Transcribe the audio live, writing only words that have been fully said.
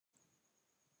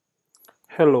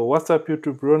Hello, what's up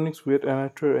YouTube? Ronnix with another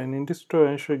tutorial, and in this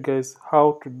tutorial I show you guys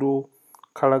how to do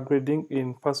color grading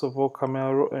in first of all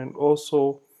Camera Raw, and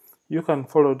also you can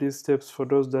follow these steps for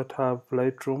those that have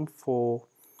Lightroom for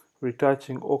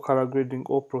retouching or color grading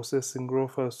or processing raw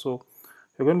files. So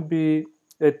you're going to be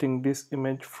editing this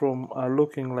image from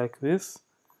looking like this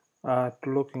to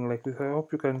looking like this. I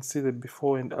hope you can see the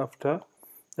before and after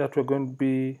that we're going to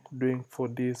be doing for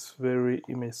this very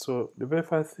image. So the very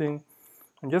first thing,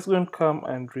 I'm just going to come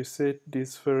and reset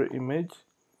this very image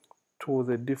to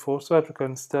the default so that we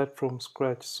can start from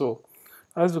scratch. So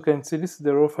as you can see, this is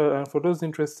the raw file, and for those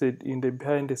interested in the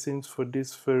behind the scenes for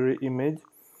this very image,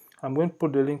 I'm going to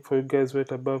put the link for you guys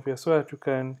right above here so that you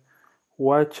can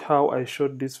watch how I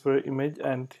shot this very image,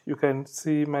 and you can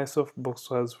see my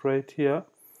softbox was right here.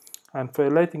 And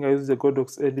for lighting, I use the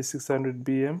Godox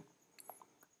AD600BM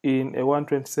in a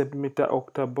 120cm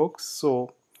octabox.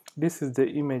 So this is the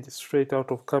image straight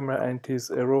out of camera, and it is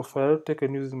a raw file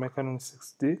taken using my Canon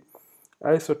 6D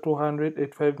ISO 200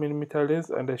 85mm lens,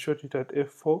 and I shot it at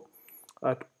f4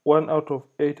 at 1 out of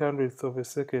 800th of a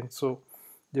second. So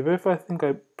the very first thing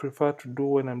I prefer to do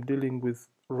when I'm dealing with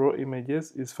raw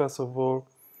images is first of all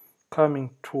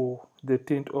coming to the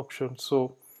tint option.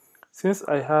 So since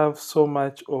I have so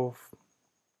much of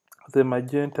the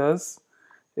magentas,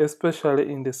 especially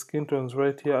in the skin tones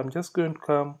right here, I'm just going to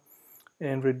come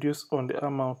and reduce on the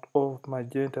amount of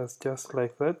magentas just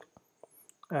like that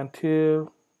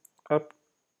until up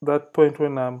that point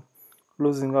when I'm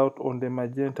losing out on the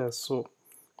magentas. So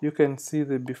you can see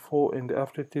the before and the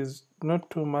after. It is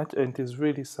not too much and it is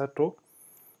really subtle.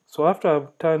 So after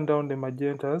I've turned down the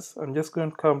magentas, I'm just going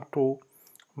to come to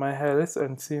my highlights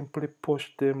and simply push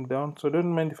them down. So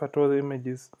don't mind if at all the image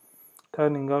is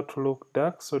turning out to look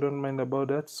dark, so don't mind about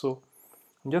that. So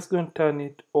I'm just going to turn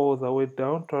it all the way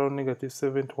down to around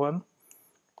 -71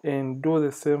 and do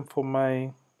the same for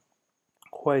my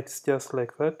whites just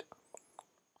like that.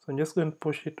 So I'm just going to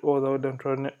push it all the way down to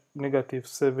around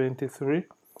 -73.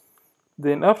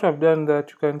 Then after I've done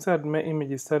that, you can see that my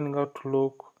image is turning out to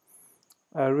look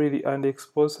really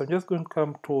underexposed. So I'm just going to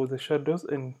come to the shadows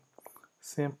and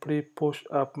simply push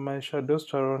up my shadows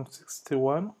to around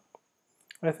 61.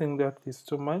 I think that is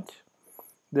too much.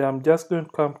 Then I'm just going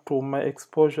to come to my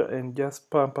exposure and just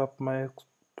pump up my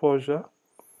exposure.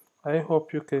 I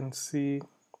hope you can see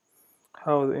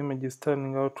how the image is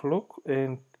turning out to look,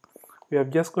 and we have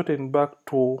just gotten back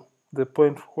to the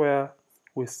point where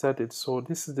we started. So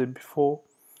this is the before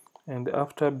and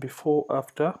after, before,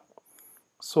 after.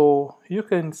 So you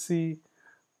can see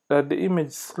that the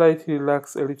image slightly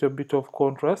lacks a little bit of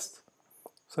contrast.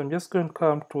 So I'm just going to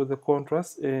come to the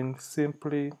contrast and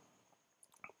simply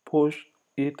push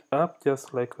it up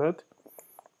just like that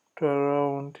to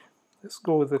around, let's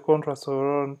go with the contrast of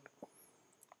around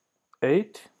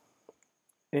 8.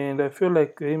 And I feel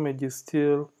like the image is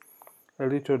still a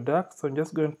little dark, so I'm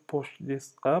just going to push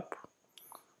this up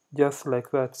just like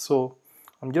that. So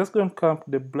I'm just going to come to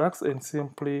the blacks and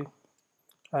simply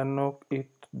knock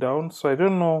it down. So I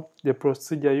don't know the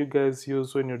procedure you guys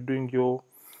use when you're doing your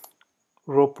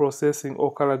raw processing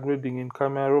or color grading in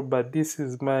Camera Raw, but this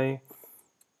is my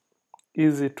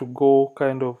easy to go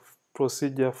kind of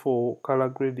procedure for color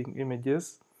grading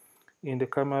images in the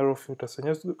Camera Raw filter. So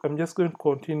I'm just going to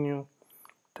continue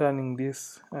turning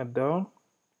this down,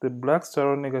 the blacks to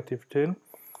around -10.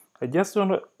 I just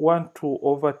don't want to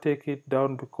overtake it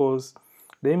down because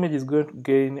the image is going to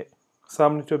gain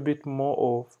some little bit more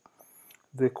of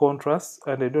the contrast,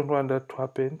 and I don't want that to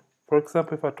happen. For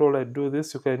example, if at all I do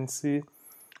this, you can see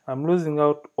I'm losing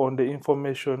out on the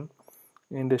information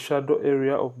in the shadow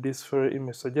area of this very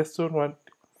image. So I just don't want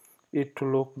it to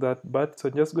look that bad. So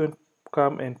I'm just going to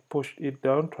come and push it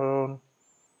down to around,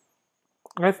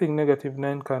 I think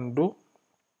 -9 can do.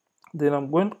 Then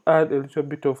I'm going to add a little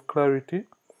bit of clarity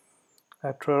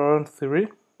at around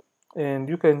 3, and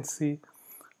you can see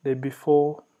the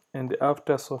before and the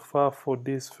after so far for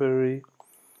this very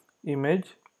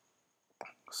image.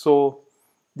 So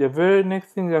the very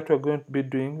next thing that we're going to be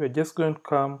doing, we're just going to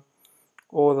come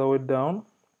all the way down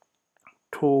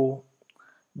to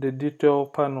the detail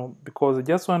panel because I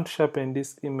just want to sharpen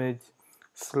this image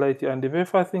slightly. And the very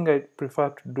first thing I prefer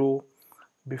to do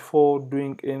before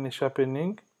doing any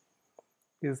sharpening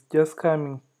is just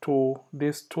coming to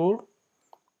this tool.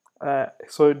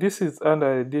 So this is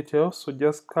under the detail, so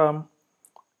just come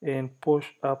and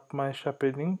push up my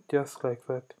sharpening just like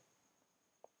that.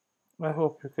 I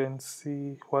hope you can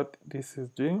see what this is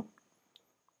doing.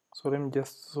 So let me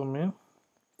just zoom in.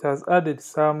 It has added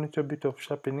some little bit of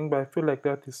sharpening, but I feel like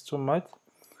that is too much.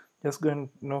 Just going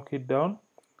to knock it down.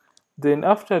 Then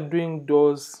after doing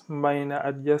those minor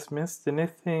adjustments, the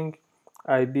next thing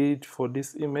I did for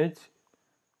this image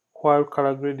while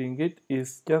color grading it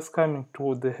is just coming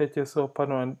to the HSL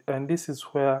panel, and this is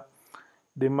where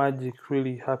the magic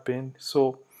really happened.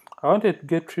 So I wanted to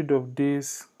get rid of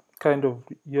this kind of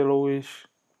yellowish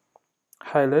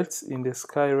highlights in the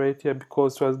sky right here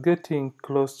because it was getting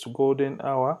close to golden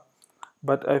hour,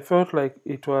 but I felt like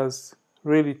it was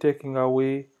really taking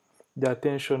away the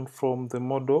attention from the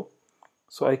model.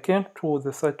 So I came to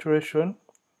the saturation,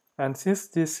 and since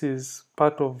this is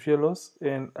part of yellows,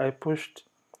 and I pushed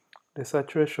the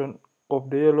saturation of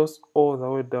the yellows all the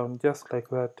way down just like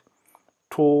that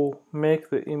to make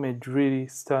the image really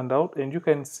stand out. And you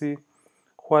can see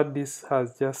what this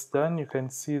has just done. You can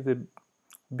see the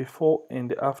before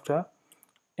and the after,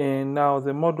 and now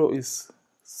the model is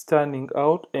standing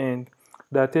out, and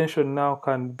the attention now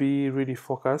can be really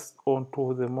focused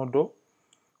onto the model.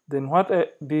 Then what I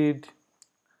did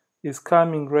is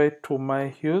coming right to my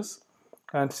hues,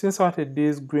 and since I wanted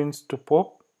these greens to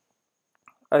pop,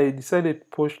 I decided to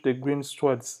push the greens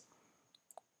towards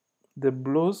the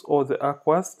blues or the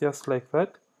aquas just like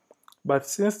that. But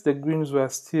since the greens were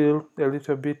still a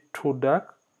little bit too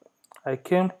dark, I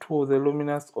came to the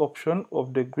luminous option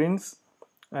of the greens,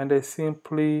 and I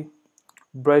simply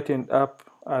brightened up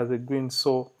the greens.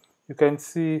 So you can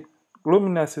see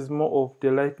luminous is more of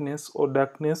the lightness or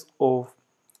darkness of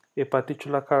a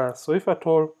particular color. So if at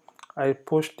all I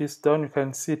push this down, you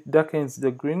can see it darkens the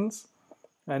greens,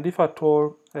 and if at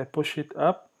all I push it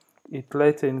up, it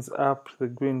lightens up the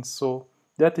greens. So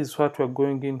that is what we're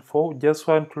going in for. Just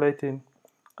want to lighten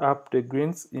up the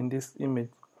greens in this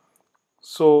image.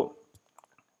 So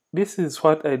this is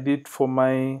what I did for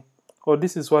my, or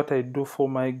this is what I do for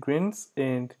my greens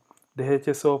and the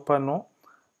HSL panel.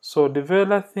 So the very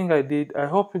last thing I did, I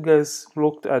hope you guys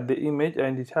looked at the image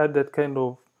and it had that kind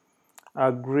of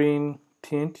a green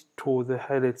tint to the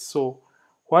highlights. So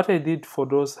what I did for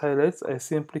those highlights, I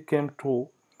simply came to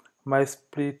my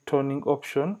split toning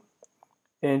option,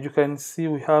 and you can see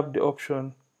we have the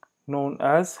option known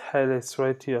as highlights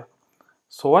right here.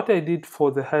 So what I did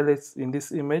for the highlights in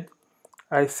this image,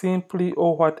 I simply,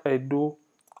 or what I do,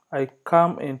 I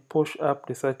come and push up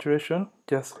the saturation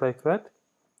just like that.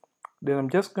 Then I'm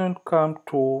just going to come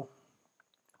to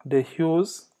the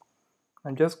hues.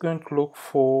 I'm just going to look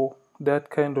for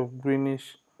that kind of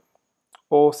greenish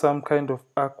or some kind of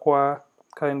aqua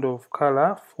kind of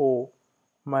color for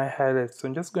my highlights. So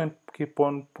I'm just going to keep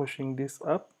on pushing this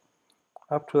up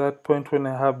to that point when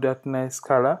I have that nice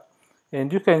color.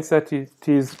 And you can see that it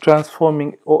is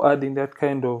transforming or adding that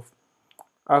kind of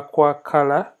aqua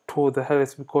color to the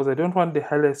highlights because I don't want the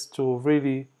highlights to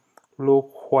really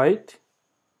look white.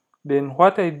 Then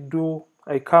what I do,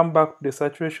 I come back to the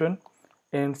saturation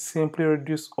and simply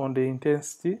reduce on the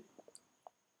intensity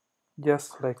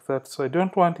just like that. So I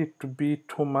don't want it to be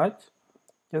too much.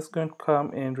 Just going to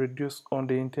come and reduce on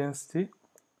the intensity.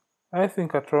 I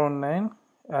think at around 9,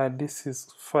 this is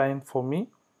fine for me.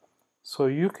 So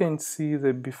you can see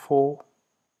the before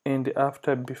and the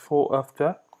after, before,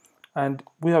 after. And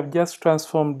we have just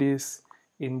transformed this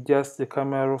in just the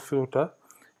camera raw filter.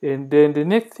 And then the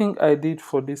next thing I did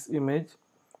for this image,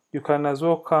 you can as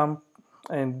well come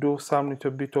and do some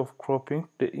little bit of cropping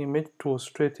the image to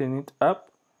straighten it up.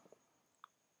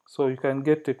 So you can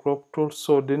get the crop tool.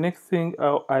 So the next thing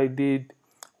I did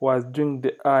was doing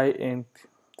the eye, and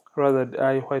rather the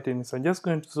eye whitening. So I'm just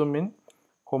going to zoom in,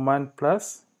 Command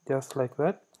plus, just like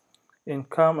that, and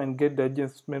come and get the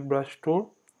adjustment brush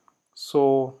tool.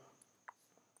 So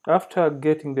after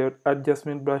getting the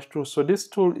adjustment brush tool, so this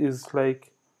tool is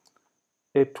like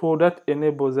a tool that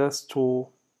enables us to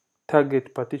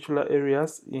target particular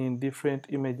areas in different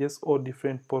images or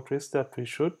different portraits that we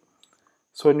shoot.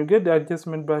 So when you get the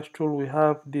adjustment brush tool, we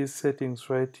have these settings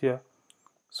right here.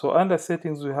 So under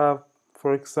settings, we have,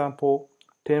 for example,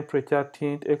 temperature,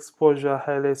 tint, exposure,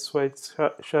 highlights, white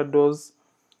shadows,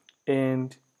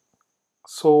 and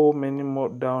so many more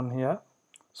down here.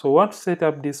 So we want to set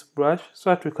up this brush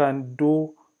so that we can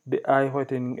do the eye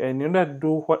whitening. And in order to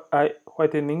do eye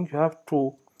whitening, you have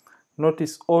to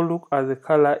notice or look at the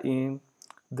color in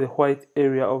the white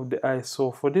area of the eye.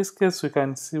 So for this case, we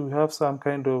can see we have some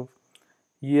kind of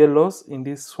yellows in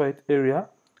this white area,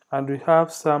 and we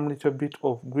have some little bit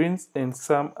of greens and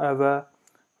some other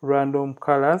random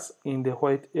colors in the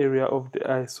white area of the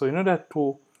eye. So in order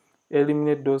to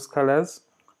eliminate those colors,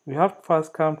 we have to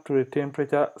first come to the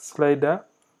temperature slider.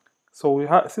 So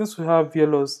since we have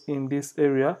yellows in this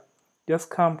area, just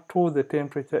come to the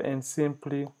temperature and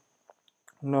simply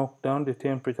knock down the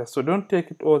temperature. So don't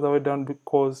take it all the way down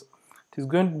because it is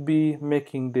going to be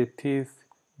making the teeth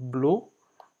blue.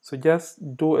 So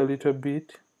just do a little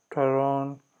bit to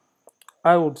around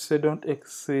I would say don't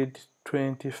exceed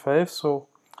 25, so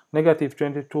negative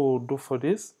 22 will do for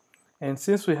this. And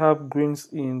since we have greens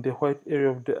in the white area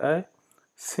of the eye,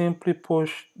 simply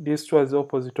push this towards the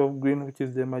opposite of green, which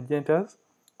is the magentas,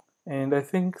 and I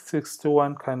think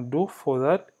 61 can do for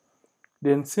that.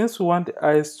 Then since we want the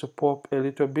eyes to pop a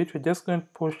little bit, we're just going to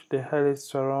push the highlights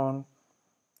to around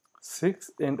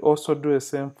 6, and also do the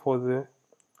same for the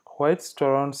whites to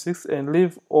around 6, and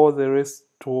leave all the rest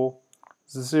to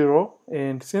 0.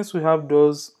 And since we have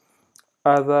those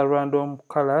other random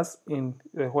colors in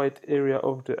the white area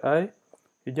of the eye,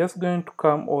 you're just going to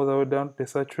come all the way down to the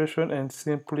saturation and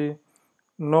simply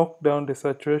knock down the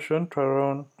saturation to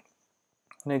around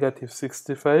negative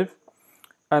 65.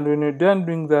 And when you're done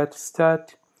doing that,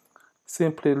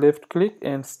 simply left click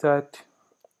and start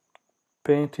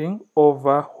painting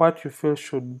over what you feel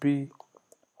should be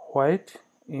white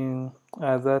in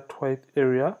that white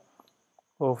area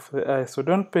of the eye. So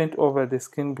don't paint over the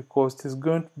skin because it is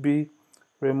going to be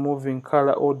removing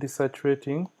color or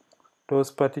desaturating those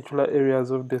particular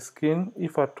areas of the skin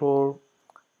if at all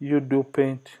you do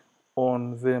paint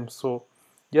on them. So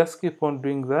just keep on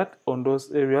doing that on those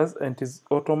areas, and it is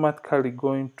automatically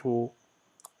going to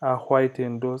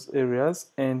whiten those areas,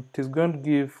 and it is going to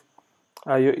give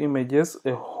your images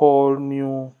a whole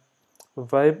new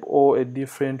vibe or a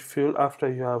different feel after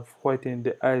you have whitened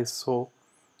the eyes. So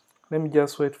let me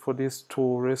just wait for this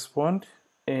to respond,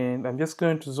 and I'm just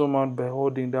going to zoom out by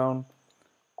holding down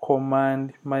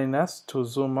Command minus to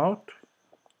zoom out,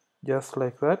 just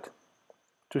like that,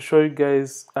 to show you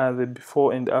guys the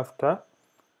before and after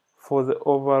for the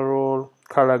overall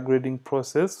color grading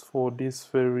process for this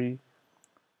very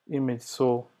image.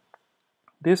 So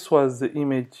this was the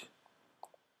image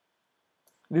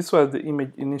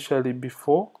initially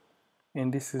before,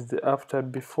 and this is the after,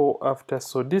 before, after.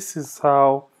 So this is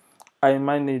how I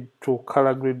managed to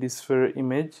color grade this very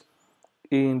image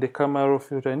in the camera raw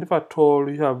filter. And if at all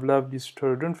you have loved this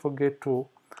tutorial, don't forget to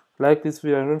like this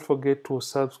video and don't forget to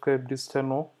subscribe this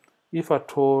channel if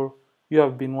at all you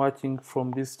have been watching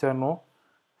from this channel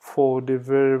for the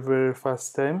very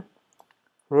first time.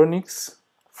 Ronix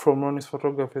from Ronix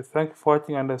Photography. Thank you for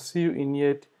watching, and I'll see you in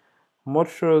yet more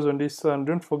tutorials on this channel.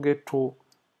 Don't forget to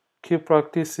keep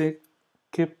practicing,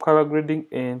 keep color grading,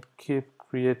 and keep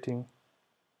creating.